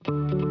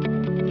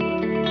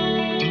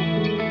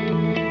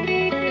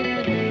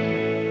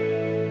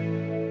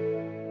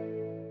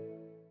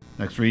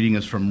Next reading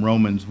is from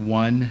Romans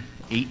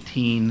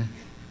 1:18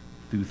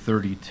 through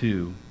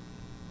 32.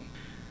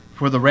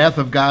 For the wrath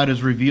of God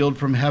is revealed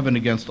from heaven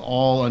against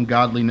all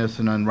ungodliness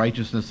and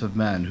unrighteousness of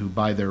men, who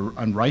by their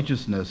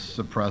unrighteousness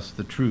suppress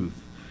the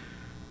truth.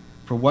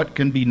 For what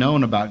can be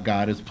known about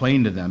God is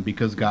plain to them,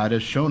 because God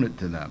has shown it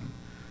to them.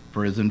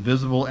 For his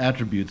invisible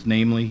attributes,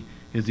 namely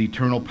his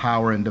eternal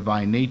power and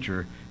divine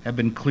nature, have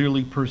been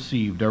clearly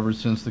perceived ever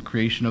since the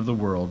creation of the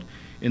world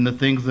in the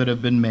things that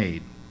have been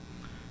made.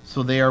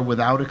 So they are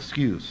without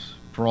excuse,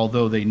 for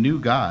although they knew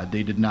God,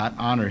 they did not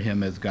honor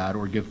him as God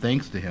or give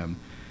thanks to him,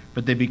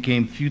 but they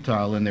became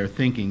futile in their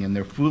thinking, and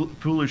their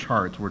foolish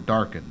hearts were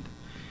darkened.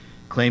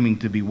 Claiming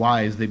to be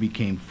wise, they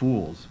became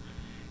fools,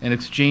 and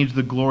exchanged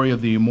the glory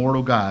of the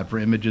immortal God for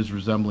images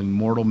resembling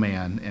mortal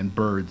man and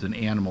birds and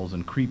animals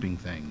and creeping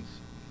things.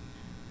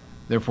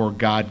 Therefore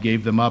God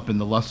gave them up in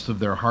the lusts of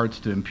their hearts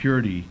to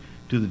impurity,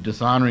 to the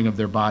dishonoring of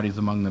their bodies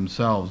among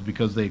themselves,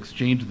 because they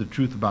exchanged the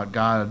truth about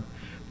God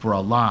for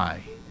a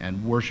lie,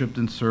 and worshipped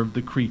and served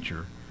the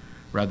creature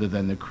rather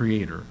than the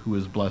Creator, who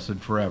is blessed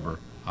forever.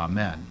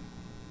 Amen.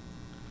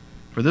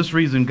 For this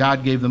reason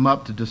God gave them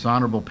up to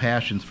dishonorable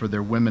passions, for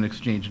their women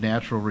exchanged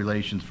natural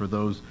relations for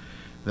those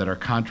that are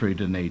contrary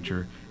to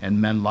nature, and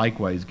men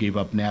likewise gave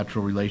up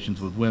natural relations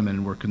with women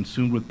and were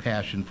consumed with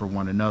passion for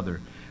one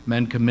another,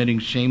 men committing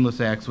shameless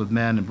acts with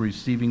men and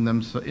receiving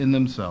them in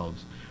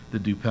themselves the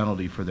due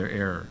penalty for their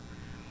error.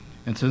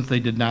 And since they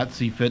did not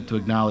see fit to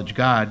acknowledge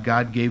God,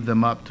 God gave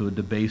them up to a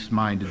debased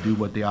mind to do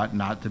what they ought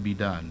not to be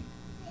done.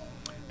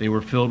 They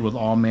were filled with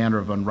all manner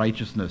of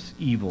unrighteousness,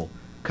 evil,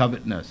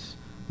 covetousness,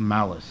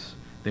 malice.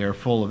 They are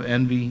full of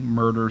envy,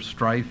 murder,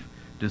 strife,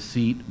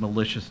 deceit,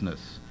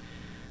 maliciousness.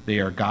 They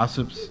are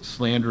gossips,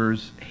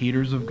 slanderers,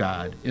 haters of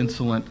God,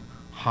 insolent,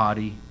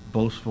 haughty,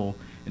 boastful,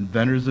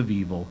 inventors of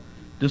evil,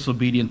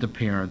 disobedient to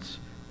parents,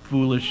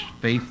 foolish,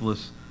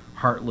 faithless,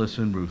 heartless,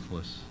 and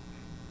ruthless.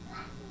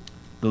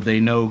 Though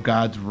they know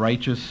God's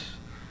righteous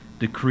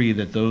decree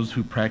that those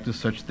who practice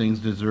such things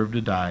deserve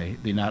to die,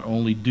 they not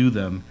only do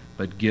them,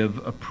 but give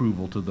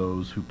approval to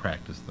those who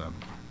practice them.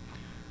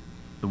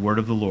 The word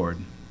of the Lord.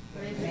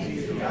 Thanks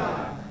be to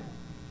God.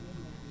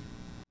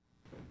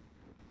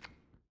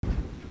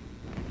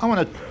 I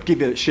want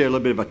to share a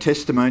little bit of a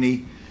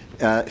testimony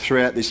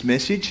throughout this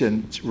message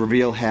and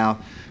reveal how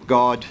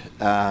God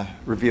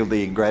revealed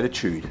the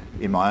ingratitude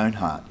in my own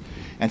heart.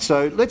 And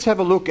so let's have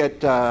a look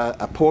at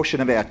a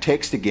portion of our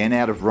text again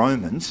out of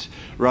Romans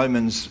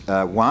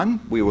 1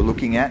 we were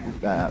looking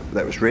at,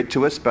 that was read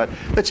to us, but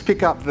let's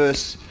pick up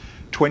verse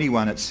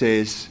 21. It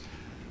says,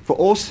 "For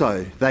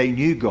also they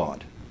knew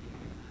God,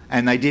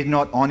 and they did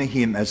not honour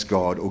him as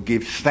God or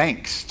give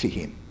thanks to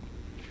him.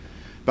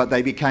 But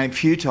they became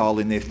futile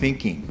in their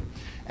thinking,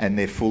 and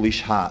their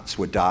foolish hearts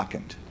were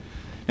darkened."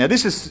 Now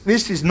this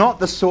is not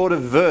the sort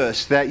of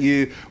verse that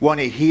you want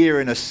to hear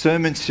in a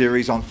sermon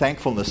series on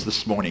thankfulness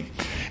this morning.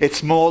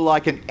 It's more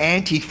like an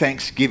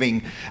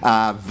anti-Thanksgiving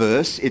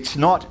verse. It's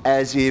not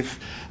as if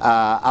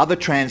other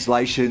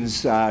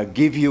translations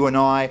give you and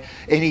I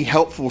any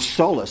helpful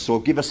solace or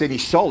give us any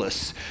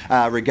solace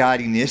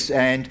regarding this.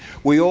 And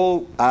we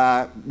all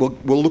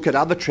we'll look at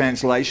other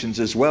translations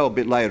as well a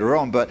bit later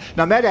on. But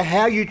no matter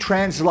how you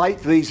translate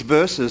these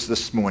verses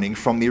this morning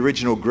from the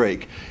original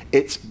Greek,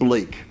 it's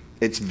bleak.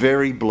 It's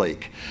very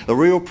bleak. The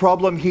real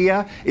problem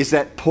here is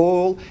that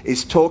Paul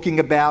is talking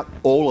about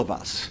all of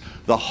us,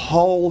 the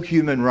whole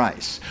human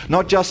race,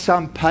 not just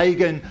some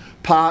pagan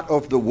part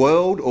of the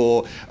world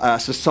or a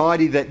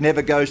society that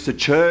never goes to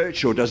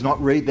church or does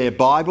not read their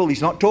Bible.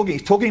 He's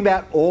talking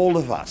about all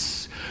of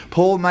us.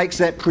 Paul makes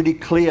that pretty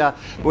clear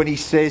when he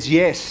says,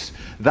 yes,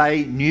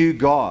 they knew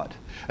God.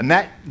 And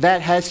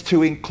that has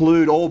to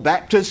include all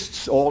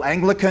Baptists, all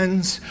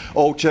Anglicans,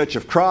 all Church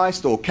of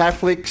Christ, all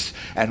Catholics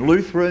and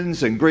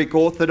Lutherans and Greek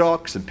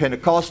Orthodox and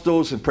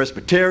Pentecostals and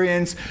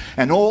Presbyterians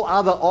and all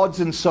other odds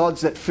and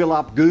sods that fill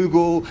up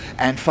Google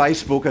and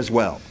Facebook as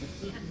well.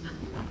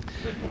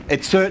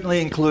 It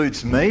certainly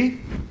includes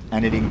me,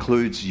 and it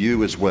includes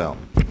you as well.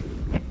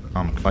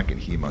 I can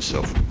hear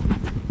myself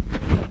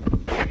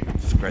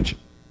scratching.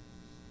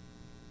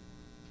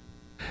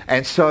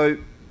 And so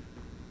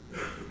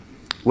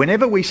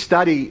whenever we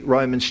study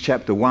Romans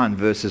chapter 1,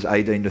 verses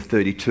 18 to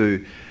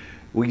 32,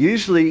 we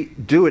usually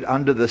do it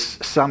under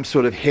some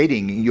sort of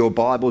heading. In your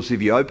Bibles,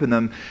 if you open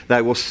them,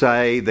 they will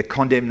say the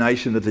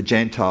condemnation of the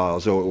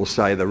Gentiles, or it will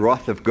say the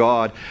wrath of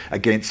God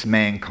against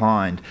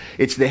mankind.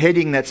 It's the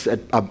heading that's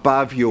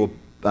above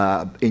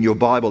in your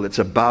Bible, it's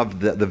above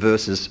the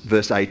verses,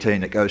 verse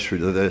 18, it goes through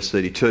to verse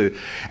 32.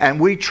 And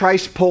we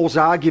trace Paul's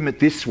argument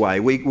this way.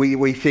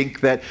 We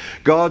think that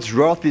God's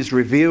wrath is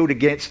revealed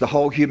against the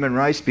whole human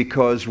race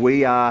because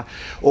we are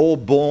all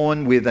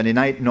born with an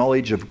innate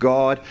knowledge of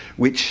God,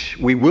 which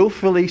we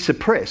willfully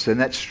suppress. And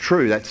that's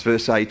true. That's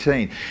verse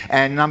 18.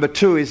 And number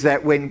 2 is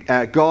that when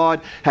God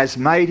has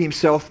made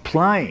himself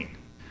plain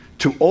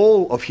to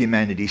all of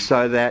humanity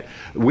so that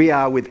we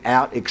are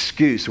without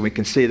excuse. And we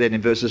can see that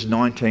in verses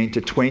 19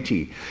 to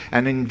 20.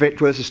 And in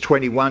verses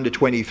 21 to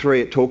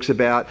 23, it talks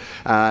about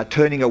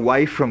turning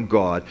away from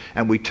God,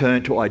 and we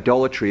turn to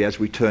idolatry as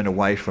we turn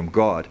away from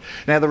God.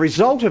 Now, the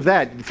result of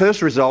that, the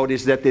first result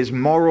is that there's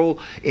moral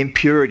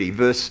impurity.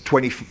 Verse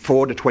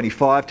 24 to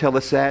 25 tell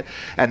us that.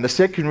 And the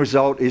second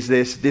result is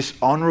there's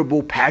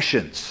dishonourable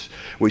passions.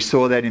 We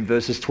saw that in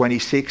verses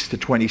 26 to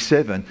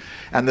 27.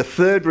 And the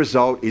third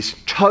result is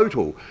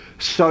total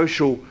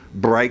social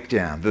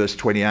breakdown, verse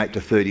 28 to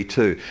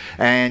 32.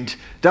 And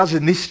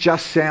doesn't this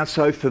just sound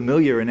so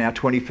familiar in our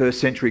 21st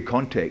century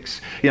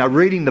context? You know,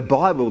 reading the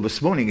Bible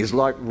this morning is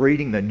like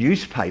reading the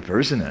newspaper,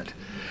 isn't it?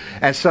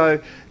 And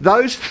so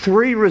those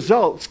three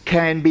results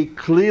can be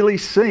clearly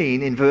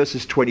seen in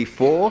verses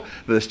 24,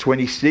 verse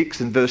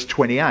 26 and verse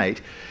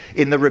 28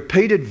 in the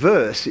repeated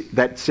verse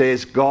that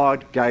says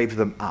God gave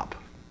them up.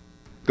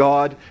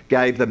 God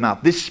gave them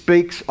up. This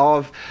speaks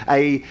of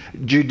a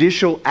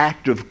judicial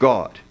act of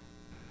God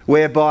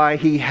whereby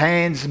he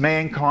hands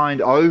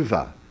mankind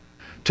over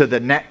to the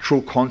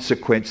natural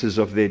consequences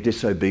of their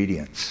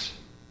disobedience.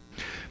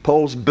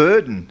 Paul's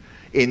burden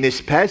in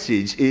this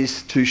passage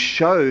is to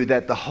show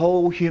that the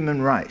whole human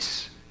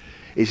race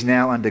is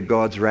now under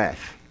God's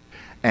wrath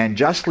and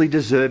justly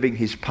deserving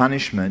his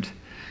punishment,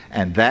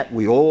 and that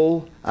we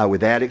all are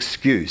without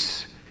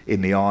excuse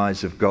in the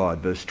eyes of God.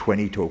 Verse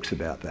 20 talks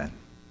about that.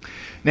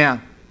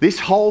 Now, this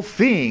whole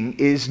thing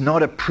is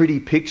not a pretty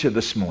picture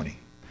this morning.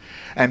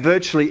 And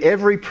virtually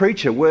every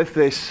preacher worth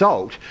their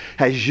salt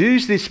has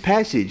used this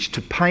passage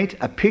to paint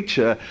a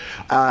picture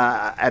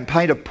and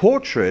paint a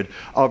portrait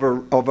of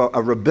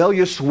a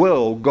rebellious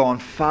world gone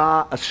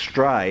far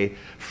astray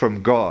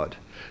from God.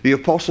 The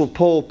Apostle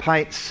Paul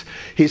paints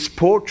his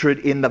portrait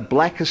in the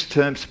blackest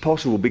terms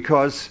possible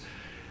because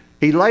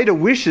he later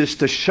wishes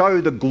to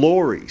show the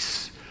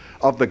glories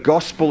of the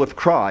gospel of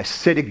Christ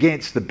set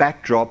against the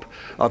backdrop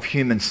of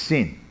human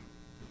sin.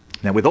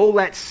 Now, with all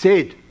that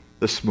said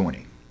this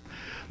morning,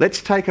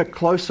 let's take a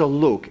closer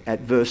look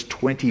at verse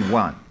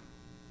 21,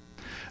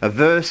 a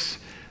verse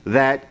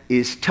that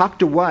is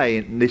tucked away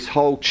in this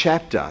whole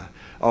chapter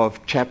of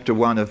chapter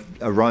 1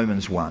 of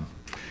Romans 1.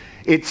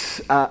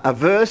 It's a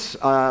verse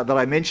that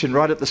I mentioned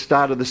right at the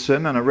start of the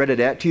sermon. I read it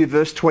out to you.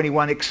 Verse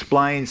 21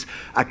 explains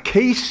a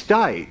key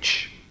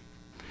stage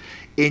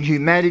in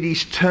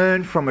humanity's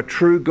turn from a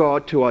true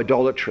God to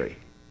idolatry.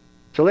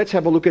 So let's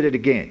have a look at it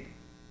again.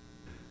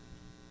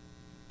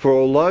 For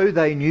although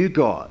they knew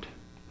God,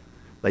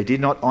 they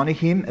did not honour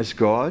him as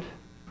God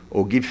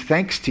or give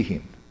thanks to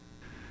him,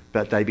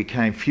 but they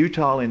became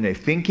futile in their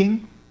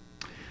thinking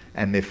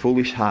and their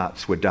foolish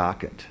hearts were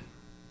darkened.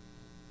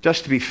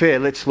 Just to be fair,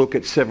 let's look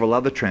at several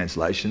other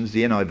translations.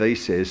 The NIV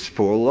says,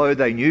 for although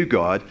they knew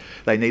God,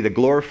 they neither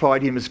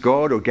glorified him as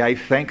God or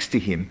gave thanks to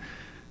him,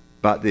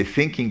 but their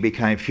thinking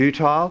became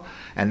futile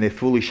and their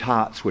foolish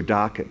hearts were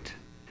darkened.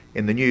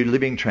 In the New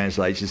Living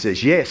Translation it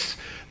says, yes,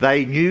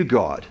 they knew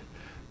God,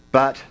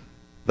 but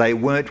they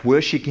weren't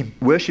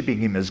worshipping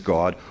him as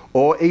God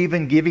or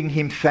even giving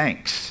him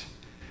thanks.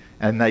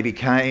 And they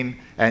began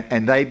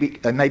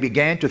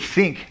to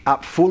think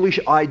up foolish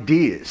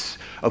ideas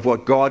of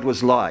what God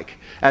was like.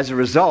 As a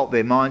result,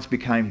 their minds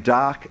became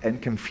dark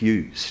and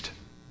confused.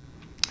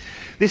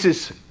 This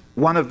is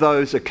one of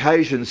those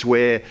occasions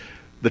where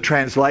the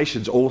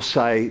translations all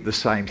say the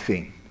same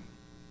thing.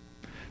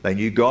 They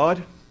knew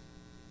God.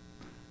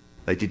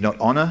 They did not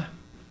honour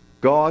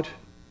God.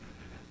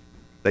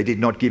 They did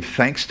not give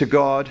thanks to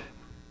God.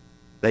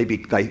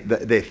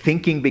 Their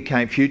thinking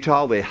became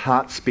futile. Their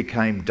hearts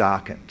became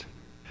darkened.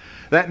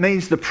 That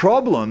means the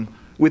problem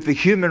with the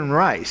human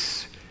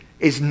race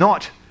is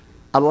not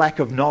a lack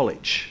of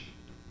knowledge.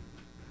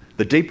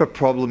 The deeper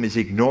problem is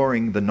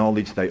ignoring the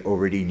knowledge they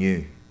already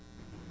knew.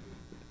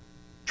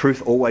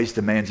 Truth always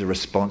demands a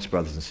response,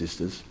 brothers and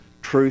sisters.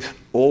 Truth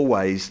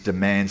always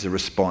demands a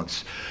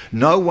response.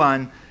 No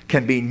one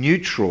can be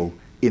neutral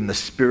in the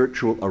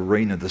spiritual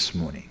arena this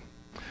morning.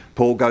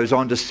 Paul goes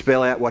on to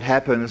spell out what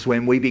happens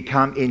when we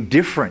become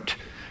indifferent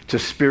to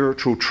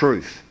spiritual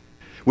truth.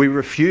 We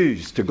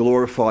refuse to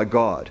glorify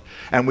God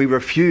and we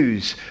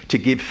refuse to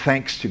give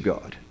thanks to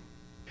God.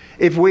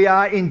 If we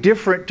are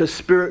indifferent to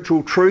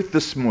spiritual truth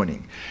this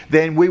morning,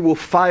 then we will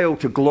fail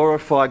to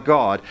glorify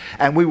God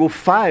and we will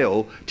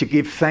fail to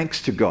give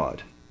thanks to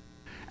God.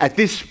 At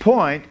this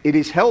point, it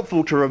is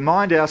helpful to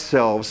remind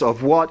ourselves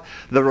of what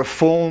the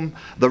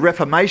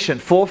Reformation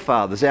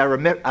forefathers,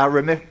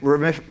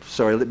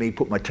 sorry, let me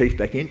put my teeth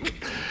back in.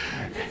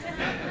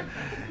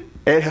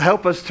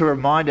 Help us to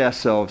remind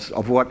ourselves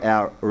of what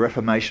our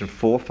Reformation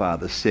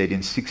forefathers said in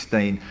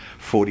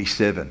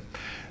 1647.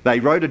 They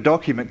wrote a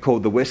document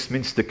called the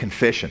Westminster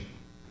Confession,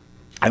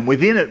 and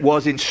within it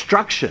was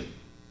instruction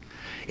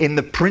in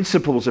the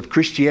principles of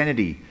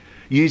Christianity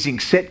using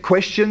set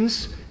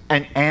questions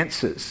and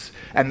answers.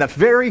 And the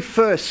very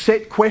first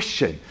set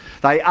question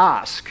they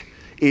ask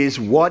is,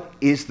 what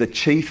is the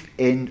chief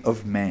end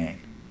of man?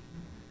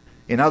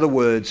 In other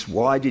words,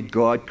 why did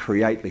God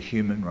create the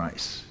human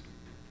race?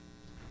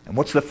 And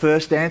what's the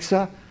first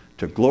answer?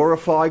 To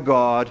glorify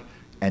God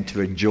and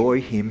to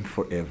enjoy him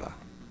forever.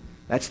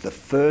 That's the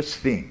first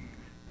thing.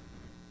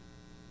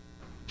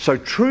 So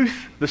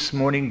truth this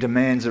morning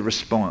demands a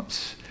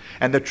response.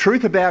 And the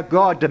truth about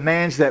God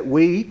demands that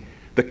we,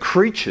 the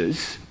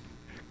creatures,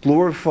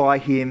 glorify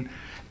him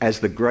as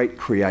the great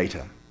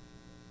creator.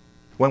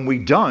 When we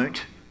don't,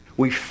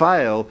 we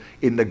fail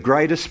in the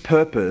greatest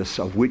purpose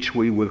of which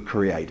we were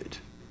created.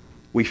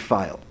 We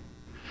fail.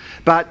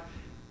 But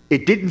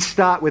it didn't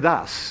start with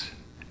us.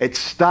 It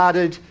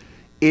started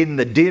in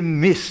the dim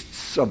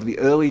mists of the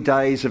early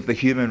days of the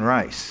human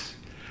race,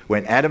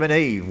 when Adam and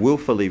Eve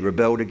willfully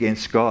rebelled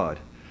against God.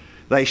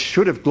 They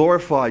should have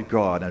glorified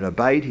God and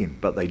obeyed him,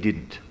 but they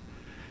didn't.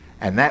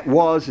 And that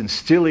was and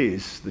still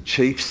is the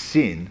chief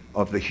sin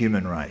of the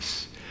human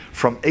race.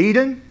 From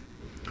Eden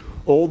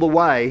all the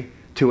way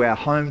to our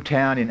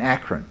hometown in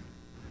Akron,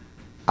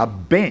 a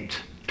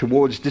bent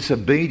towards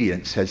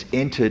disobedience has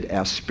entered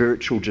our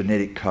spiritual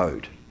genetic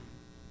code.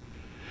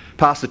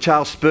 Pastor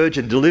Charles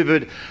Spurgeon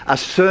delivered a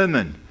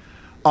sermon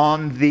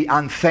on the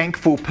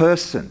unthankful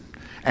person,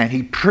 and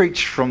he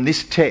preached from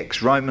this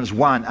text, Romans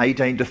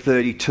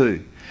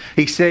 1:18-32.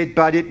 He said,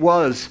 "But it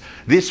was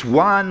this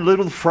one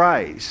little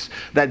phrase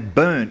that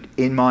burnt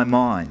in my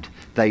mind.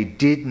 They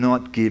did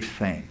not give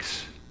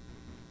thanks."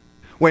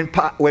 When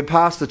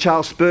Pastor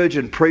Charles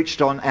Spurgeon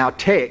preached on our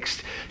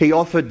text, he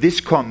offered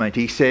this comment.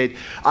 He said,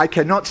 "I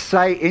cannot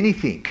say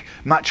anything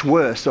much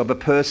worse of a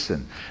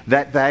person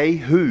that they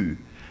who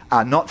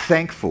are not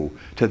thankful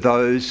to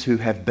those who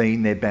have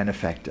been their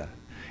benefactor."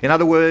 In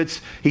other words,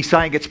 he's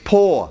saying it's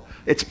poor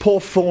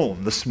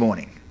form this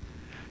morning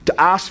to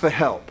ask for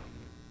help,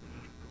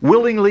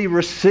 willingly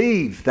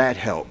receive that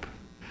help,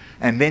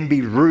 and then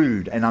be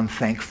rude and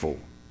unthankful,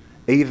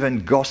 even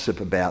gossip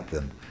about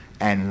them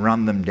and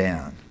run them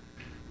down.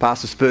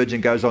 Pastor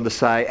Spurgeon goes on to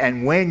say,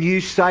 "And when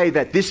you say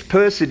that this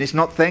person is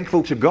not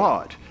thankful to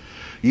God,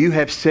 you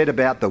have said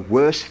about the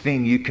worst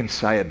thing you can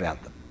say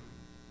about them."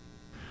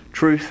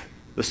 Truth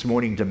this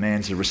morning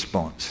demands a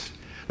response.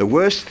 The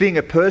worst thing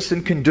a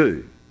person can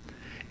do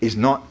is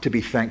not to be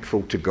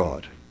thankful to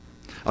God.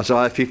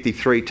 Isaiah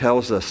 53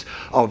 tells us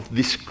of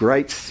this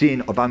great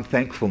sin of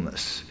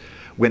unthankfulness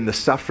when the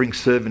suffering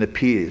servant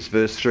appears.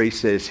 Verse 3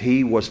 says,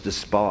 "He was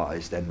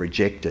despised and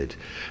rejected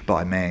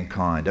by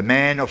mankind, a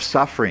man of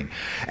suffering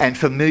and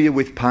familiar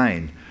with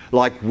pain,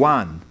 like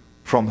one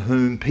from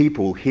whom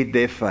people hid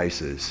their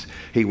faces.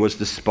 He was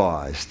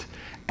despised,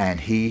 and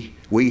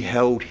we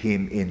held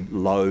him in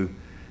low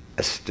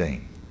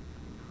esteem."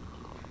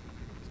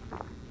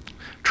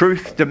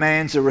 Truth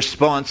demands a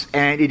response,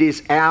 and it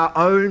is our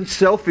own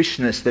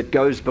selfishness that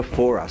goes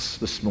before us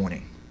this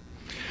morning.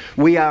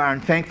 We are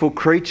unthankful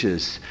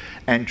creatures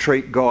and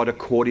treat God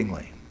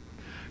accordingly.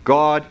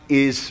 God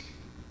is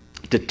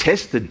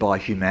detested by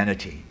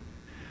humanity.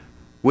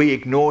 We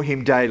ignore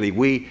him daily.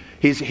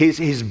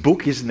 His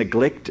book is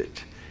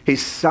neglected.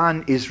 His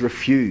son is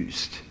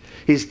refused.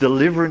 His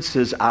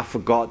deliverances are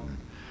forgotten.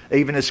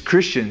 Even as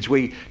Christians,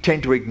 we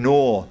tend to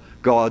ignore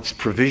God's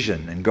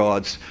provision and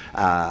God's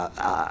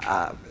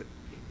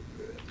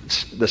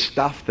the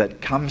stuff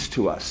that comes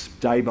to us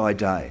day by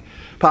day.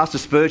 Pastor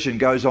Spurgeon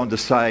goes on to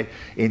say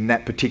in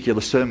that particular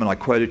sermon I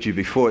quoted you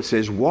before, it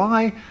says,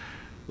 why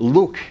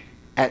look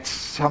at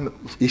some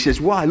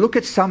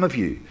of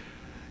you.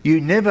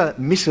 You've never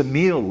missed a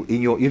meal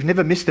in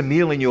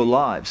your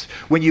lives.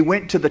 When you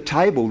went to the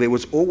table, there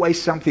was always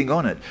something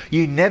on it.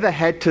 You never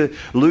had to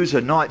lose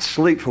a night's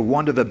sleep for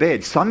want of a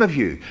bed. Some of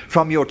you,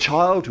 from your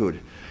childhood,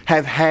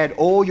 have had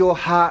all your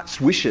heart's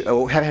wishes,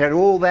 or have had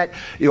all that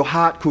your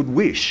heart could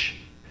wish.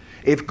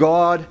 If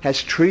God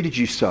has treated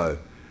you so,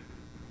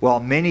 while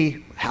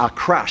many are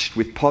crushed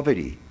with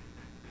poverty,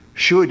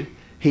 should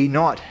he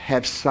not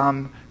have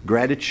some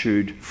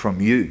gratitude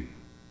from you?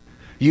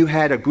 You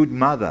had a good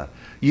mother.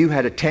 You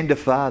had a tender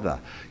father.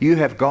 You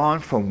have gone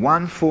from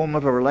one form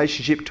of a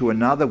relationship to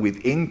another with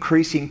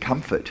increasing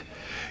comfort.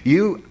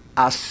 You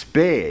are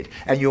spared,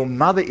 and your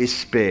mother is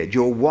spared.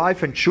 Your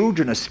wife and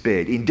children are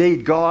spared.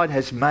 Indeed, God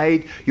has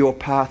made your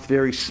path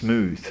very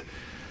smooth.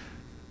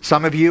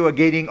 Some of you are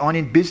getting on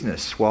in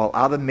business while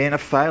other men are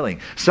failing.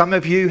 Some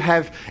of you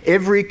have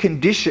every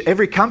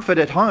comfort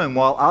at home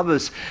while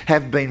others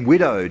have been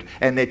widowed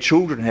and their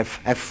children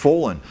have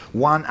fallen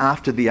one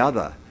after the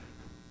other.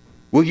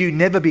 Will you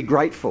never be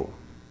grateful?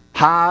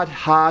 Hard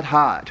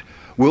heart,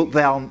 wilt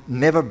thou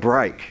never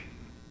break?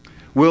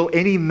 Will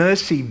any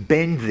mercy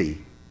bend thee?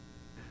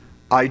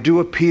 I do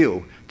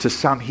appeal to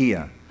some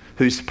here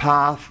whose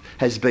path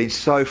has been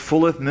so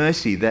full of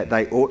mercy that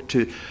they ought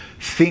to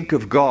think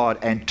of God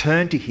and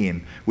turn to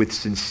him with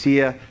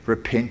sincere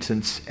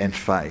repentance and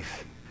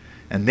faith.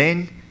 And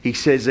then he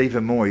says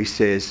even more, he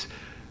says,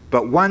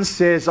 but one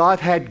says,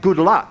 I've had good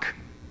luck.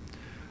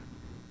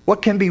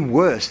 What can be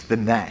worse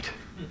than that?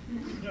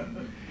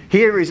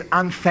 Here is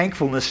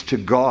unthankfulness to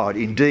God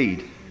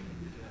indeed,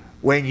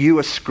 when you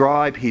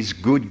ascribe his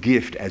good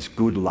gift as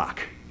good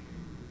luck.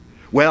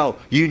 Well,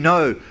 you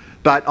know,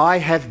 but I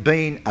have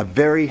been a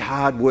very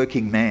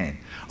hard-working man.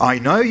 I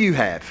know you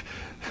have,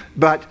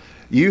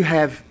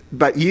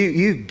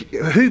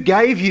 who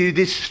gave you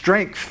this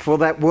strength for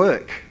that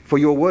work, for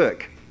your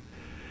work.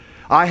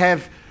 I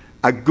have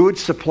a good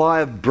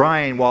supply of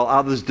brain while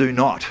others do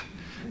not.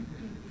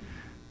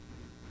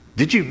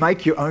 Did you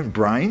make your own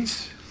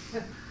brains?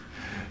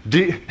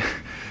 Do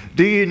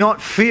you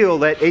not feel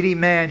that any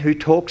man who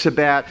talks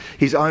about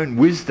his own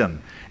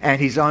wisdom and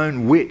his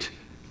own wit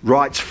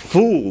writes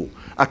fool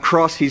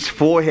across his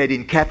forehead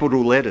in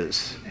capital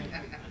letters?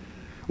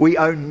 We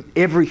owe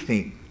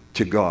everything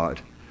to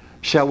God.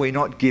 Shall we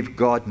not give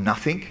God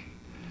nothing?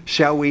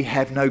 Shall we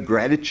have no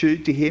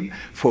gratitude to him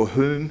for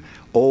whom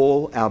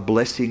all our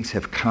blessings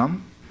have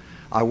come?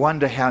 I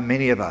wonder how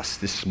many of us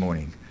this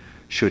morning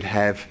should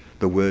have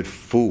the word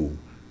fool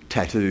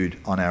tattooed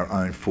on our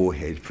own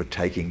forehead for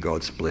taking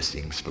God's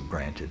blessings for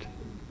granted.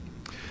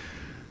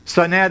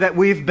 So now that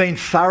we've been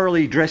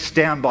thoroughly dressed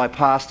down by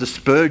Pastor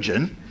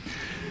Spurgeon,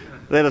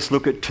 let us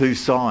look at two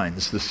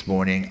signs this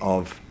morning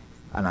of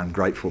an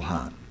ungrateful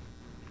heart.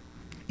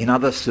 In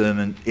another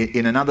sermon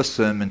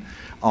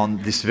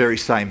on this very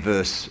same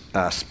verse,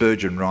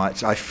 Spurgeon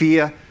writes, I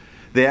fear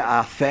there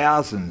are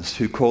thousands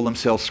who call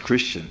themselves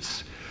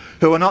Christians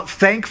who are not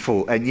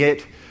thankful, and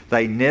yet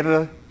they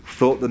never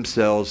thought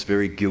themselves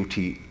very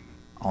guilty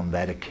on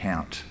that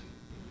account.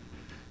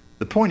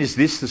 The point is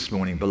this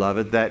morning,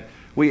 beloved, that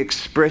we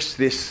express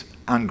this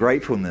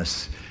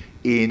ungratefulness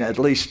in at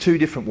least two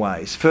different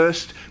ways.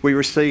 First, we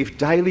receive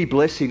daily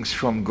blessings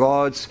from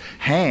God's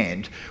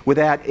hand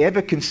without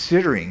ever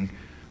considering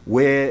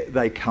where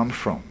they come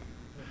from.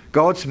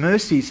 God's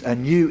mercies are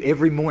new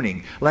every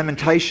morning.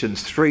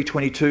 Lamentations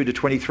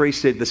 3:22-23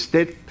 said,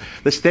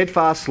 the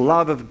steadfast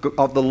love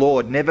of the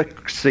Lord never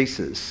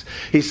ceases.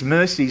 His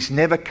mercies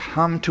never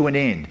come to an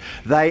end.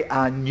 They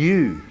are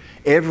new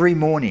every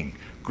morning.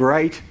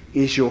 Great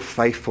is your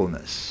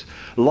faithfulness.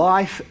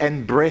 Life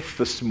and breath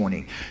this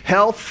morning,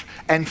 health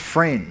and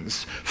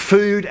friends,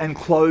 food and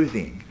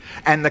clothing,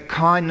 and the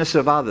kindness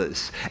of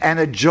others, and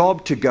a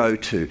job to go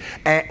to,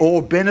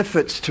 or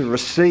benefits to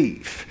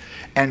receive,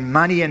 and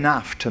money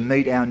enough to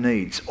meet our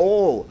needs.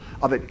 All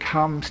of it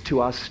comes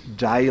to us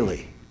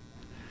daily.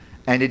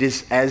 And it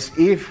is as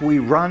if we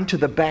run to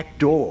the back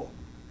door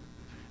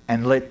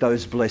and let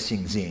those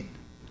blessings in,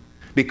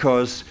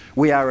 because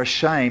we are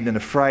ashamed and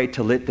afraid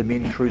to let them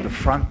in through the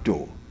front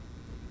door.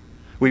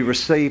 We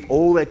receive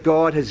all that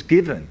God has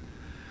given,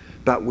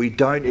 but we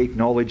don't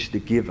acknowledge the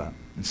giver.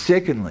 And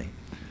secondly,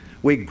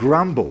 we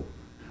grumble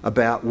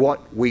about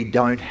what we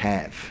don't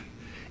have.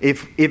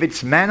 If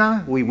it's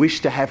manna, we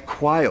wish to have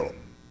quail.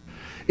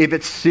 If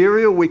it's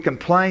cereal, we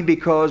complain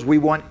because we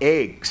want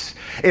eggs.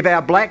 If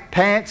our black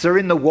pants are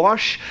in the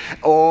wash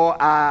and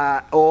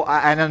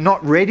are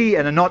not ready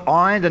and are not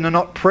ironed and are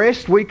not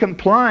pressed, we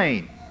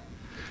complain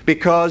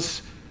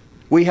because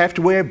we have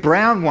to wear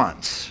brown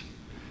ones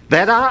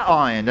that are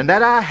ironed and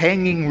that are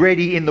hanging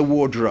ready in the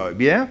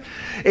wardrobe, yeah?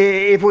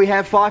 If we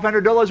have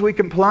 $500, we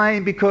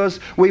complain because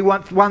we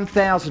want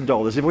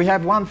 $1,000. If we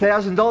have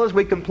 $1,000,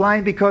 we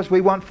complain because we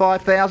want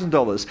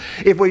 $5,000.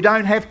 If we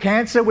don't have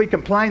cancer, we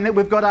complain that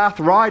we've got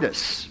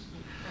arthritis.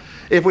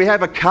 If we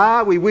have a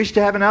car, we wish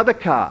to have another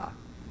car.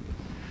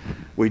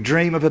 We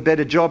dream of a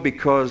better job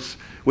because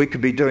we could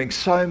be doing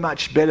so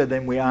much better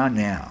than we are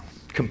now.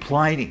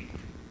 Complaining.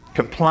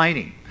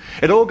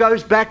 It all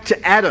goes back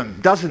to Adam,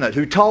 doesn't it?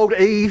 Who told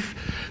Eve,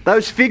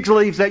 those fig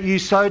leaves that you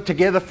sewed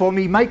together for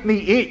me make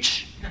me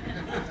itch.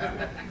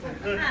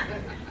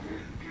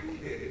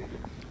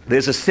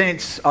 There's a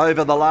sense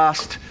over the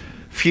last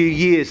few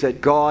years that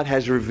God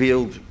has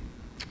revealed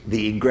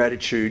the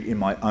ingratitude in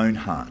my own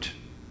heart.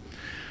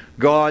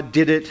 God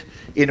did it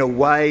in a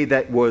way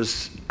that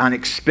was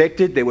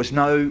unexpected. There was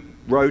no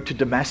road to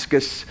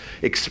Damascus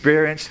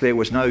experience. There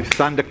was no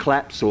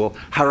thunderclaps or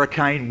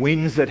hurricane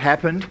winds that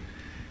happened.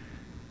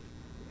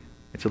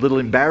 It's a little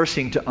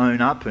embarrassing to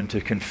own up and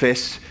to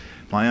confess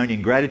my own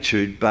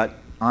ingratitude, but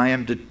I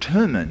am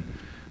determined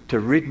to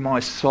rid my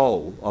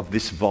soul of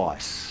this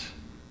vice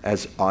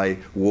as I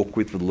walk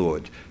with the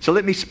Lord. So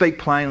let me speak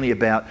plainly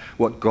about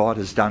what God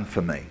has done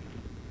for me.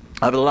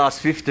 Over the last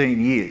 15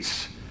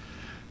 years,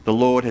 the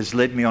Lord has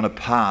led me on a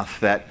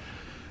path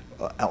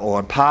or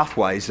on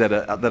pathways that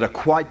are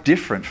quite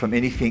different from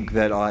anything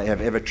that I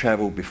have ever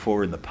travelled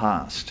before in the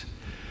past.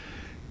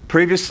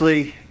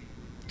 Previously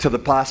to the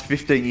past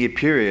 15-year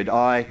period,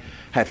 I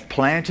have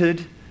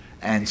planted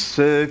and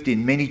served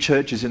in many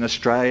churches in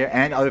Australia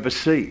and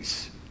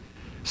overseas.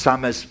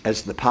 Some as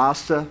the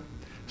pastor,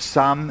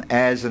 some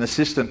as an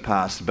assistant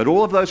pastor. But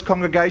all of those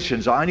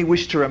congregations, I only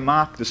wish to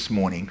remark this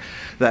morning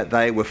that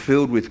they were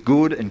filled with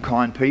good and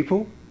kind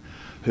people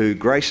who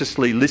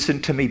graciously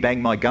listened to me bang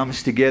my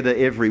gums together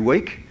every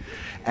week.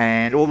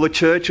 And all the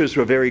churches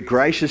were very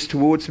gracious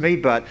towards me,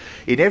 but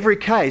in every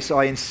case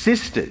I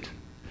insisted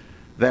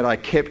that I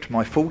kept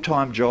my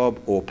full-time job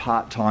or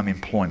part-time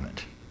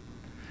employment.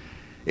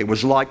 It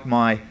was like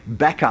my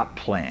backup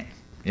plan,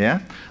 yeah?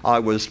 I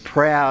was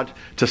proud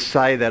to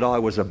say that I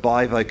was a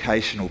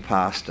bivocational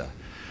pastor.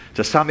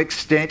 To some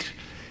extent,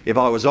 if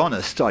I was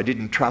honest, I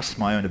didn't trust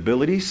my own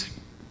abilities,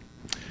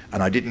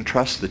 and I didn't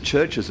trust the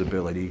church's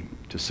ability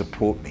to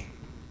support me.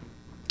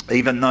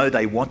 even though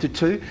they wanted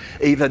to,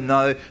 even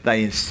though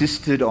they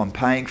insisted on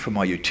paying for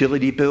my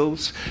utility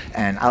bills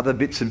and other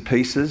bits and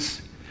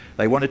pieces.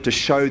 They wanted to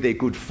show their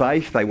good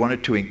faith. They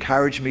wanted to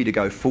encourage me to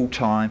go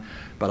full-time,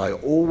 but I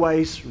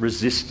always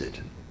resisted.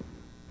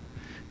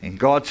 In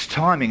God's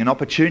timing, an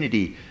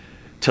opportunity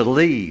to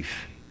leave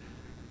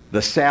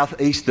the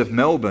southeast of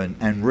Melbourne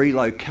and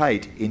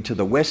relocate into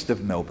the west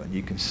of Melbourne.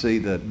 You can see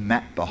the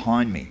map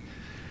behind me.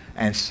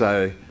 And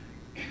so,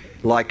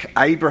 like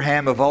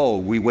Abraham of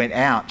old, we went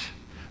out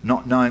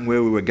not knowing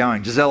where we were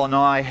going. Giselle and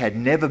I had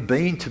never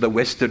been to the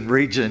western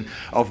region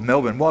of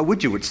Melbourne. Why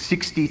would you? It's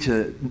 60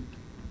 to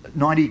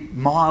 90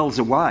 miles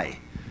away.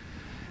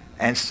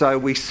 And so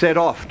we set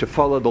off to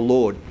follow the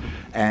Lord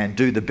and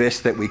do the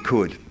best that we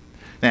could.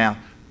 Now,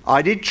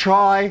 I did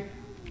try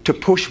to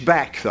push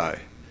back though.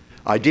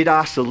 I did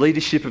ask the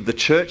leadership of the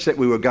church that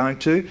we were going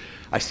to.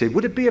 I said,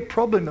 would it be a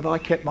problem if I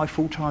kept my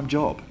full-time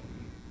job?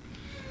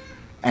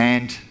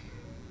 And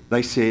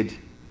they said,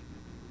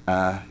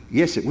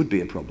 yes, it would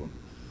be a problem.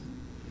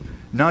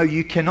 No,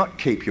 you cannot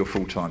keep your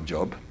full-time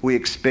job. We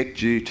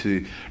expect you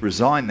to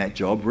resign that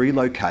job,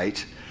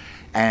 relocate,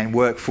 and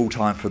work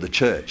full-time for the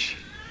church.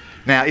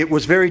 Now, it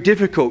was very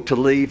difficult to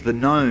leave the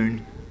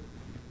known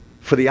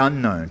for the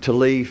unknown, to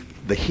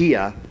leave the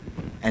here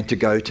and to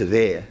go to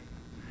there.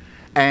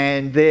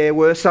 And there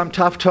were some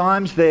tough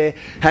times. There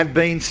have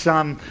been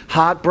some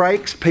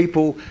heartbreaks.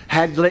 People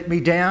had let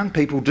me down.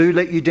 People do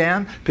let you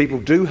down. People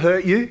do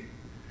hurt you.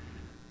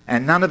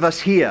 And none of us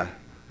here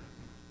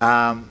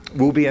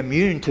will be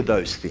immune to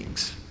those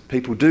things.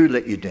 People do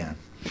let you down.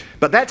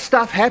 But that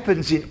stuff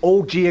happens in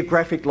all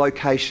geographic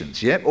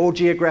locations, all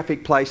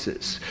geographic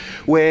places.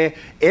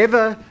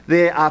 Wherever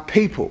there are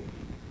people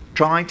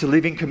trying to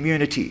live in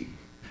community,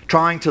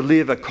 trying to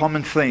live a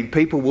common theme,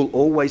 people will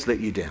always let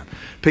you down.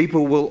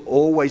 People will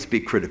always be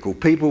critical.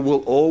 People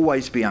will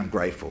always be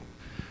ungrateful.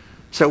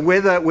 So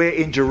whether we're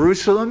in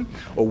Jerusalem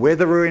or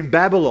whether we're in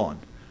Babylon,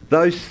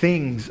 those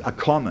things are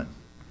common.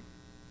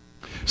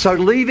 So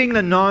leaving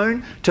the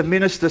known to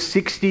minister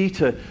 60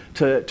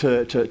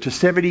 to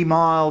 70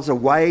 miles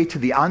away to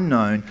the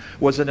unknown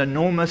was an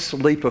enormous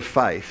leap of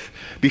faith.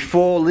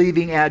 Before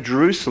leaving our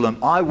Jerusalem,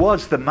 I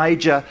was the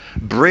major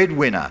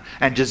breadwinner,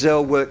 and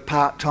Giselle worked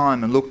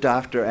part-time and looked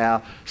after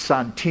our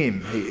son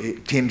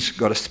Tim. Tim's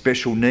got a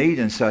special need,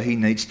 and so he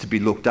needs to be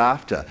looked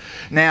after.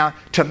 Now,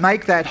 to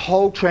make that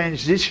whole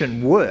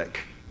transition work,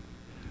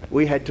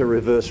 we had to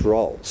reverse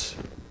roles.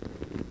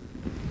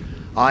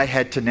 I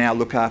had to now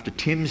look after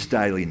Tim's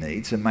daily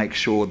needs and make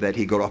sure that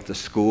he got off to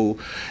school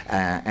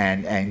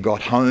and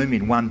got home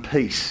in one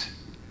piece.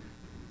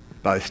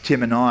 Both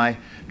Tim and I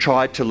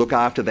tried to look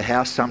after the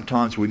house.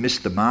 Sometimes we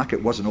missed the mark.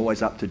 It wasn't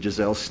always up to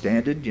Giselle's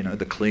standard,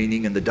 the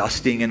cleaning and the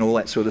dusting and all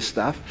that sort of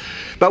stuff.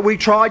 But we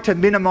tried to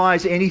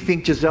minimise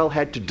anything Giselle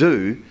had to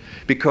do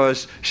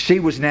because she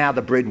was now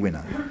the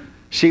breadwinner.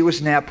 She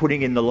was now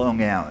putting in the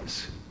long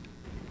hours.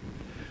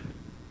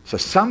 So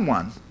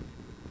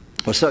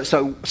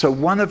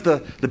one of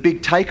the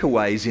big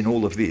takeaways in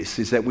all of this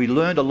is that we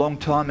learned a long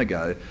time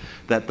ago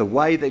that the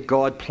way that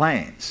God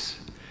plans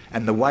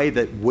and the way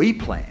that we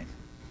plan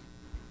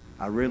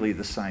are really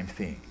the same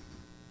thing.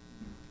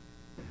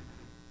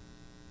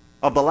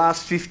 Of the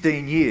last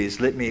 15 years,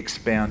 let me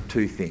expound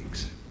two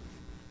things.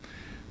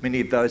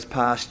 Many of those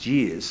past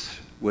years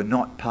were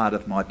not part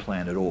of my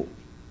plan at all.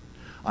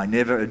 I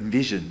never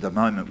envisioned the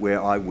moment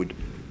where I would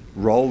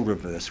role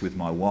reverse with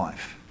my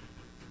wife,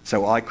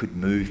 so I could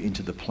move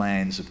into the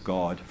plans of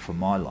God for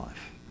my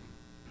life.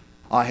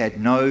 I had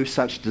no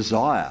such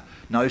desire,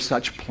 no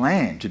such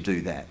plan to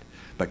do that.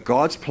 But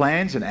God's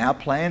plans and our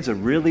plans are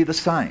really the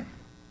same.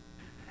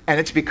 And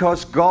it's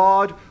because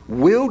God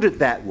willed it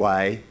that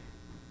way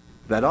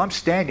that I'm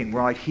standing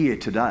right here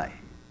today.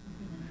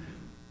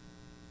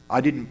 I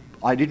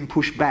didn't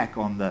push back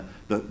on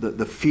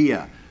the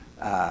fear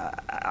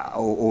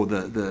or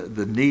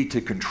the need to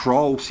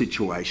control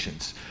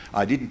situations.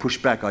 I didn't push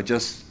back. I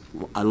just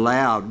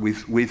allowed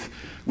with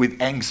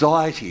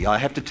anxiety. I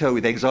have to tell you,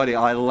 with anxiety,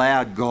 I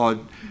allowed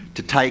God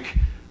to take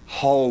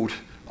hold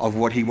of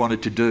what he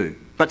wanted to do.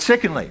 But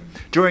secondly,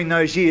 during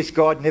those years,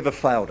 God never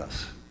failed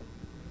us.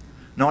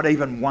 Not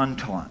even one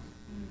time.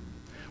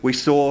 We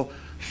saw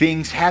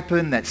things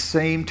happen that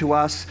seemed to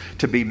us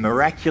to be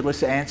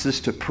miraculous answers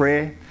to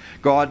prayer.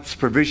 God's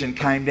provision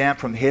came down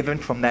from heaven,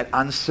 from that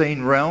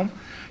unseen realm,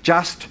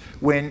 just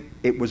when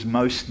it was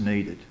most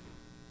needed.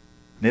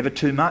 Never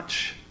too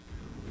much,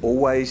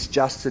 always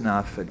just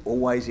enough, and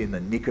always in the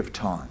nick of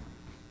time.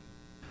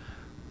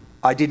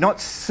 I did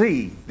not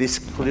see this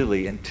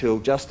clearly until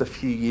just a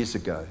few years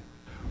ago.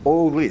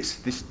 All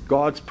this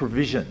God's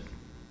provision,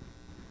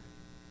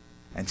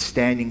 and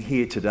standing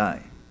here today,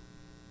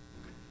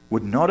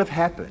 would not have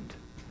happened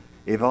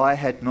if I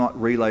had not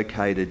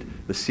relocated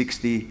the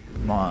 60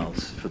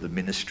 miles for the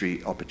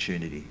ministry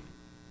opportunity.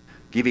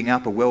 Giving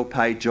up a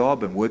well-paid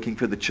job and working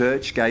for the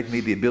church gave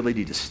me the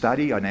ability to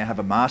study. I now have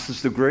a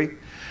master's degree.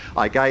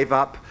 I gave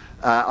up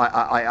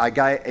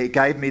It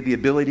gave me the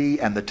ability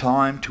and the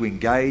time to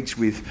engage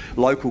with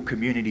local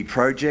community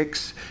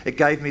projects. It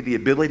gave me the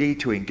ability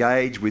to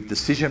engage with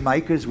decision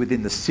makers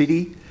within the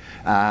city.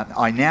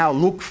 I now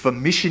look for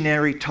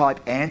missionary type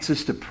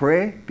answers to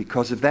prayer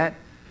because of that.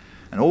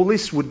 And all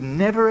this would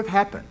never have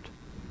happened.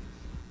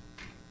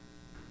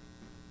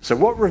 So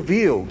what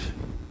revealed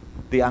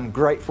the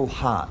ungrateful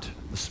heart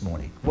this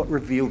morning? What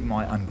revealed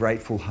my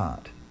ungrateful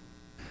heart?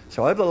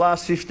 So over the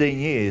last 15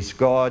 years,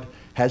 God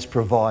has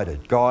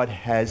provided. God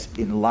has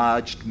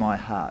enlarged my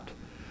heart.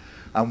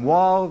 And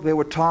while there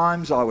were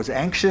times I was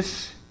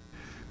anxious,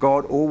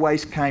 God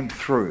always came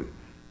through.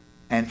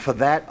 And for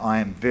that, I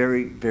am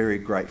very, very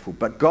grateful.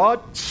 But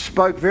God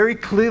spoke very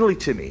clearly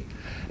to me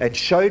and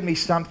showed me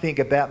something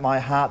about my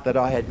heart that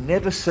I had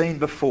never seen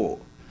before.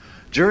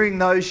 During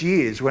those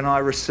years when I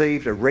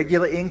received a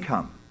regular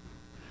income,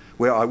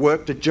 where I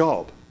worked a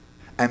job,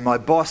 and my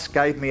boss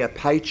gave me a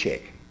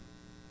paycheck,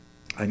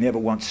 I never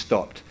once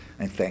stopped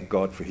and thanked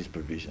God for his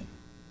provision.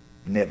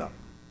 Never.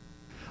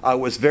 I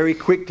was very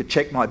quick to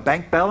check my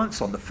bank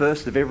balance on the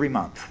first of every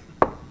month,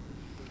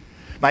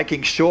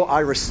 making sure I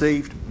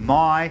received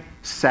my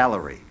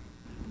salary,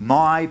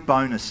 my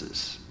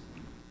bonuses.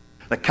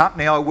 The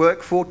company I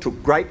worked for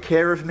took great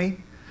care of me,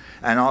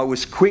 and I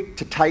was quick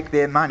to take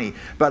their money,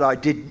 but I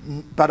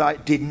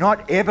did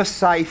not ever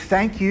say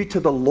thank you to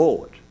the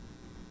Lord.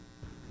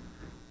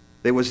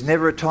 There was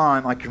never a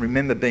time I can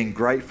remember being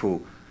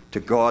grateful to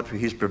God for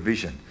his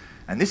provision.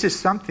 And this is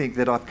something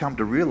that I've come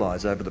to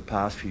realise over the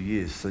past few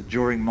years. So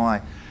during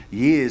my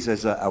years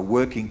as a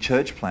working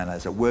church planner,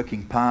 as a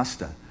working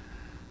pastor,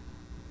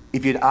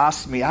 if you'd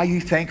asked me, are you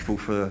thankful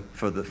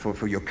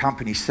for your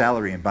company's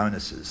salary and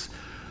bonuses?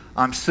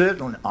 I'm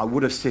certain I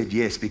would have said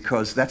yes,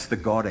 because that's the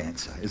God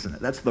answer, isn't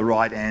it? That's the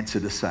right answer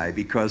to say,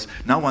 because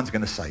no one's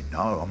going to say,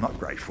 no, I'm not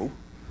grateful.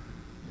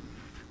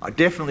 I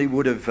definitely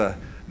would have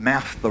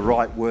mouthed the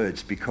right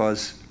words,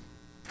 because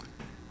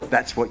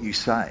that's what you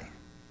say.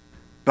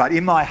 But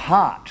in my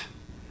heart,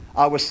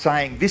 I was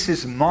saying, this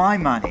is my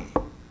money.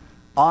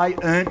 I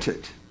earned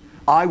it.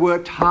 I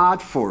worked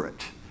hard for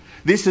it.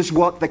 This is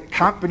what the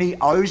company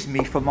owes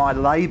me for my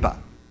labour.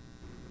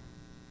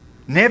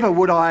 Never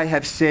would I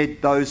have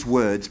said those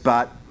words,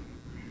 but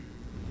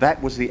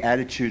that was the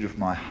attitude of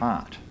my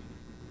heart.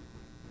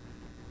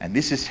 And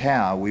this is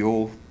how we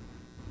all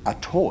are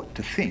taught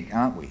to think,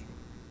 aren't we?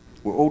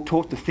 We're all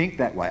taught to think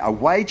that way. A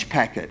wage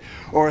packet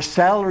or a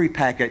salary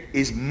packet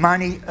is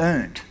money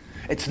earned.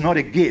 It's not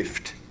a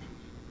gift.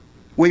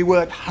 We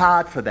work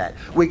hard for that.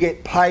 We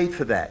get paid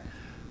for that.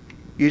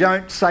 You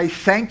don't say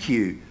thank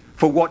you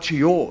for what's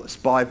yours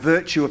by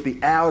virtue of the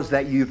hours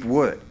that you've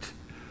worked,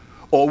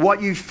 or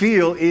what you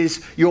feel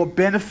is your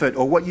benefit,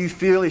 or what you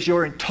feel is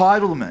your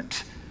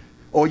entitlement,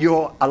 or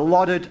your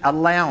allotted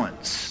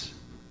allowance.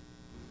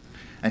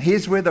 And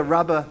here's where the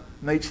rubber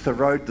meets the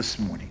road this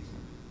morning.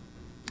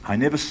 I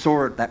never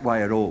saw it that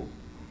way at all.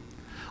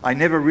 I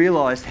never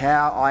realised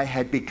how I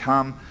had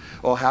become,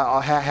 or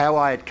how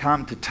I had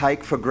come to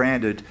take for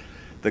granted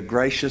the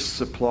gracious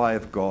supply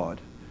of God.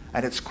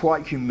 And it's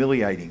quite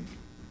humiliating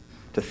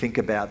to think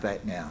about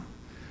that now.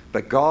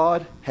 But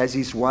God has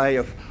his way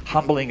of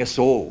humbling us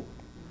all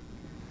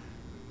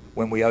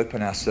when we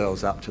open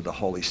ourselves up to the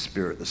Holy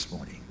Spirit this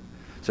morning.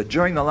 So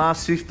during the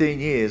last 15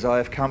 years, I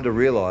have come to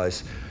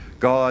realise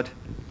God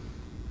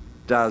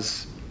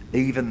does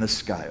even the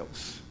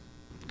scales.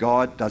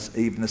 God does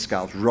even the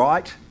scales.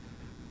 Right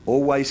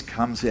always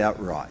comes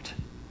out right.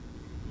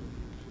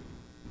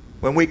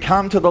 When we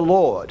come to the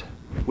Lord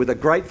with a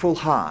grateful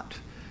heart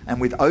and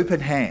with open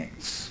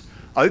hands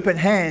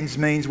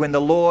means when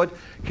the Lord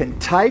can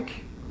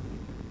take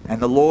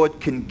and the Lord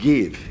can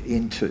give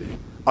into.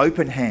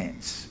 Open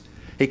hands.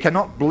 He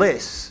cannot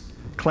bless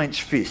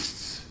clenched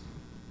fists.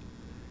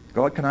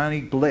 God can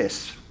only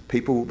bless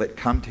people that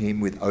come to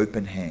him with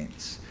open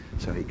hands.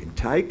 So he can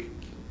take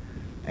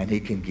and he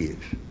can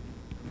give.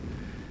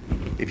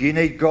 If you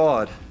need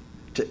God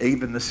to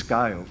even the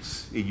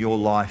scales in your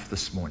life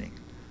this morning,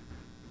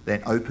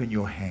 then open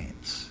your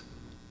hands.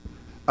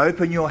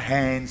 Open your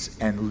hands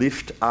and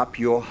lift up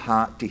your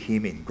heart to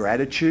him in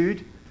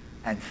gratitude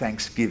and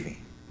thanksgiving.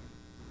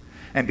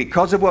 And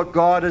because of what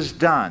God has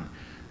done,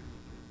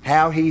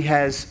 how he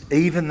has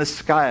evened the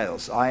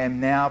scales, I am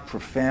now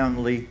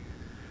profoundly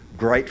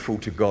grateful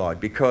to God,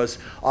 because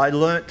I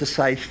learnt to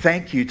say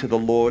thank you to the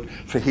Lord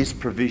for his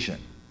provision,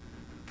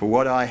 for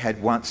what I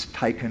had once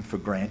taken for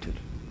granted.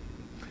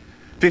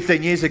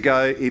 15 years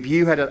ago, if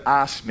you had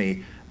asked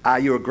me, are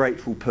you a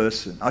grateful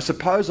person? I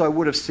suppose I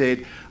would have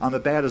said, I'm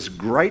about as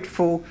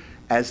grateful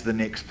as the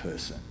next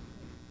person.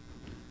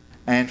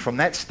 And from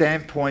that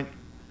standpoint,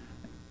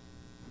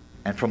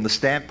 and from the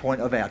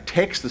standpoint of our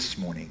text this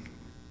morning,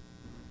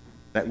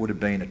 that would have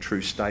been a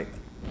true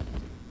statement.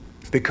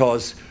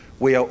 Because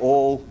we are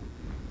all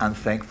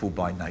unthankful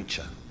by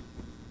nature.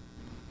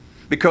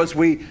 Because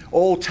we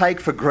all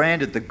take for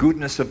granted the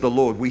goodness of the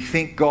Lord. We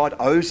think God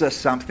owes us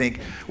something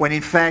when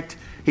in fact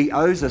he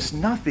owes us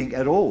nothing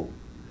at all.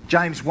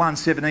 James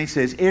 1:17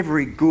 says,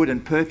 every good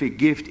and perfect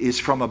gift is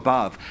from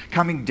above,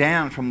 coming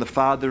down from the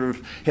Father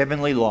of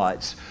heavenly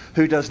lights,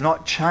 who does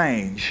not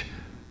change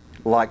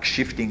like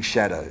shifting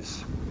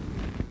shadows.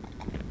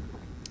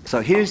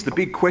 So here's the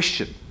big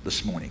question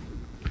this morning.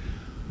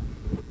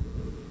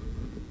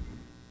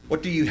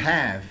 What do you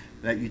have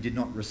that you did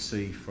not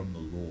receive from the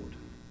Lord?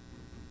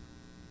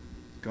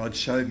 God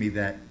showed me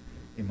that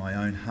in my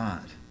own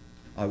heart.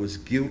 I was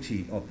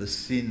guilty of the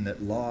sin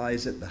that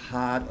lies at the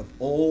heart of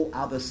all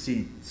other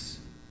sins,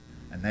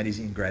 and that is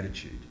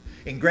ingratitude.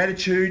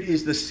 Ingratitude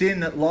is the sin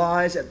that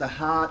lies at the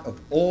heart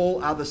of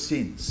all other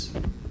sins.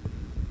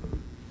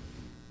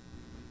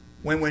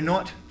 When we're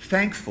not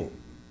thankful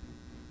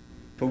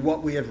for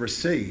what we have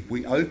received,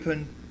 we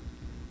open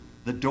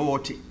the door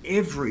to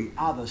every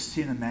other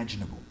sin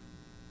imaginable.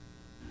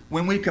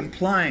 When we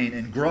complain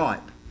and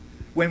gripe,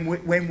 when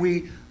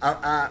we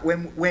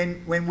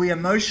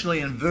emotionally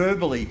and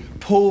verbally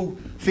pull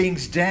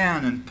things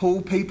down and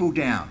pull people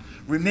down.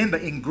 Remember,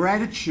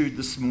 ingratitude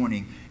this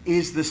morning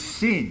is the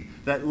sin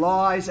that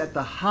lies at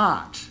the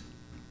heart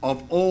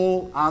of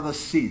all other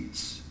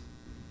sins.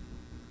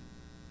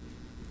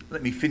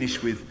 Let me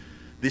finish with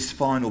this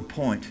final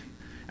point,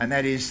 and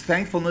that is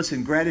thankfulness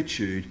and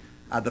gratitude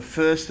are the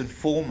first and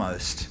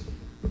foremost.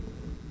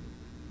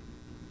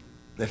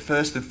 They're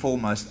first and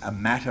foremost a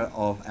matter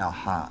of our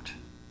heart.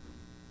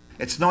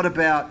 It's not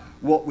about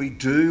what we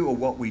do or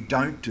what we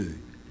don't do.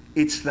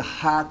 It's the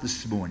heart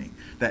this morning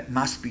that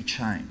must be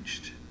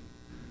changed.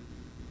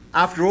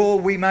 After all,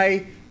 we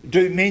may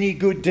do many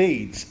good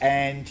deeds,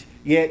 and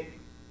yet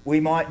we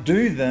might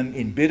do them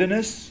in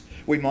bitterness.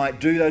 We might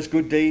do those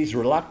good deeds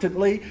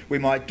reluctantly. We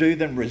might do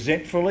them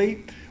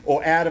resentfully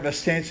or out of a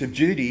sense of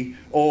duty,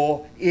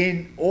 or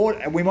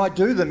we might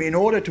do them in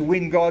order to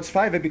win God's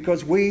favour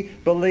because we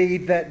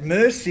believe that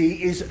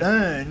mercy is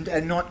earned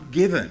and not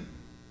given.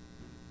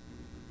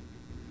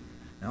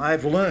 Now, I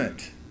have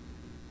learnt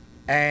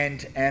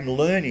and am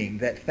learning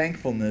that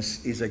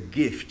thankfulness is a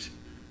gift,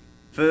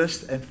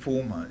 first and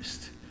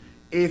foremost.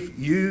 If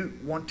you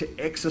want to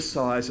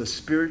exercise a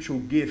spiritual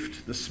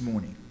gift this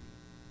morning,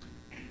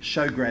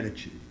 show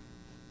gratitude,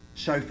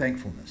 show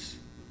thankfulness.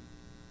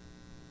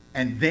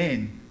 And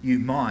then you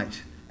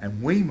might,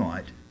 and we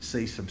might,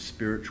 see some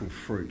spiritual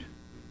fruit.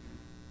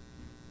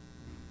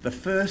 The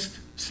first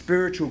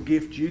spiritual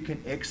gift you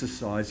can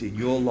exercise in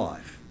your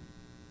life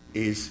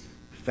is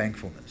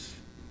thankfulness,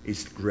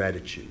 is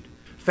gratitude.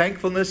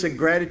 Thankfulness and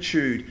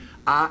gratitude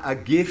are a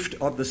gift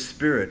of the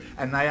Spirit,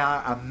 and they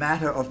are a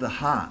matter of the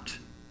heart.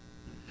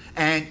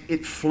 And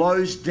it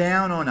flows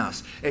down on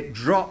us. It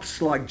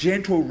drops like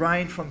gentle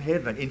rain from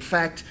heaven. In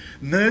fact,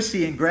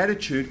 mercy and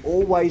gratitude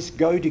always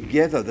go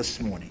together this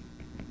morning.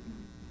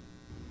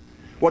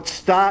 What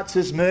starts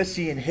as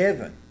mercy in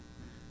heaven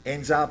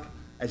ends up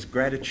as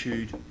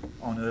gratitude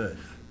on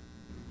earth.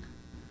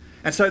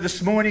 And so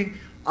this morning,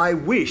 I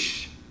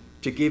wish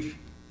to give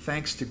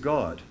thanks to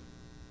God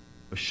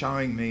for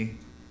showing me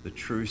the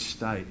true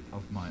state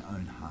of my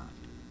own heart.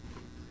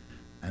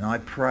 And I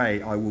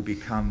pray I will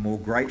become more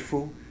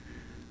grateful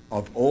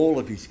of all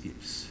of his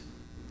gifts.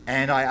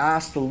 And I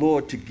ask the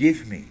Lord to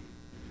give me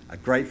a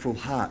grateful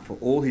heart for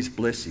all his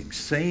blessings,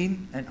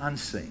 seen and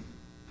unseen,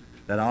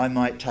 that I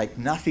might take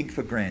nothing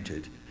for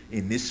granted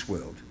in this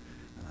world.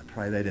 And I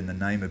pray that in the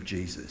name of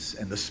Jesus.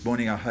 And this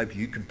morning I hope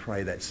you can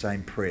pray that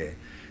same prayer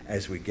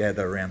as we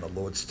gather around the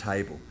Lord's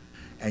table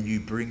and you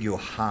bring your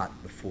heart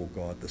before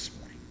God this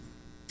morning.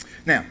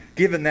 Now,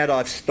 given that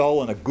I've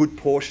stolen a good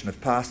portion of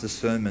Pastor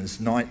Sermon's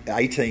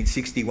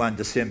 1861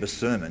 December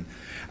sermon,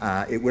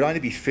 it would only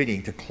be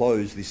fitting to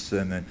close this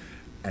sermon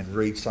and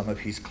read some of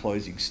his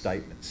closing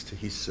statements to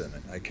his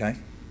sermon, okay?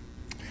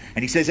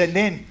 And he says, and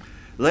then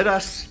let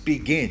us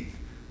begin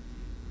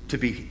to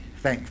be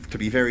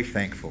very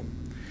thankful.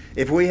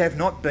 If we have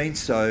not been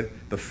so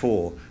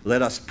before,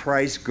 let us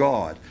praise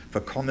God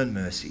for common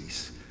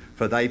mercies,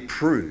 for they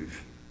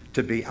prove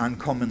to be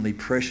uncommonly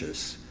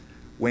precious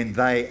when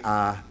they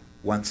are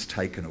once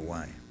taken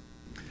away.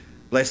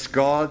 Bless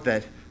God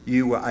that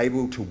you were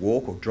able to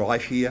walk or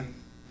drive here,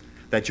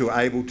 that you were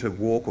able to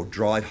walk or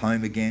drive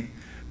home again.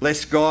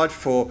 Bless God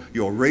for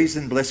your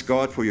reason. Bless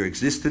God for your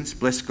existence.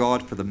 Bless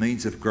God for the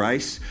means of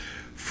grace,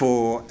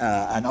 for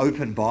an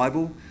open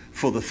Bible,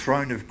 for the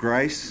throne of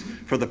grace,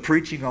 for the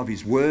preaching of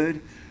his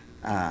word.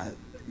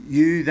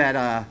 You that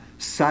are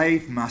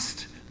saved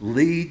must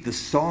lead the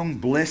song,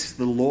 bless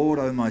the Lord,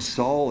 O my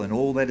soul, and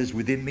all that is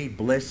within me,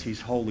 bless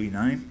his holy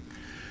name.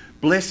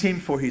 Bless him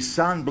for his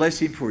Son, bless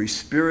him for his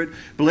Spirit,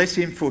 bless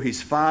him for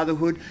his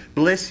fatherhood,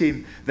 bless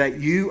him that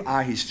you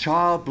are his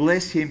child,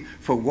 bless him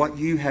for what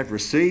you have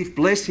received,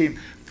 bless him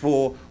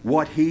for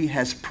what he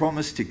has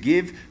promised to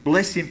give,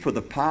 bless him for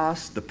the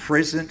past, the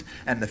present,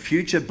 and the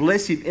future.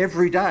 Bless him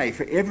every day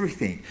for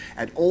everything,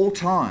 at all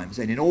times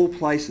and in all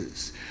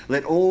places.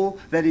 Let all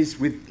that is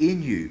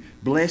within you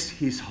bless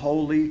his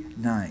holy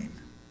name.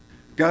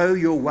 Go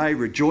your way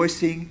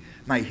rejoicing.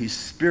 May his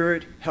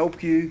Spirit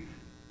help you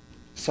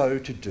so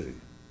to do.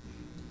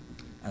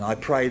 And I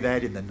pray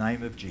that in the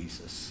name of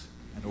Jesus.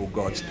 And all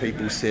God's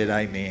people said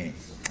amen.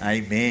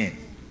 Amen.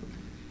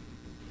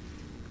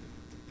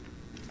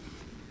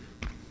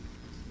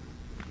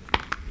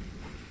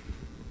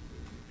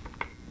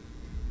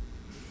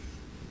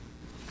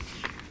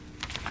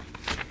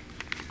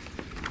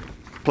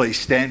 please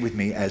stand with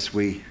me as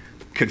we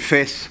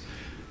confess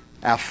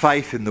our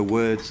faith in the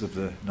words of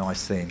the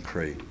Nicene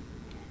Creed.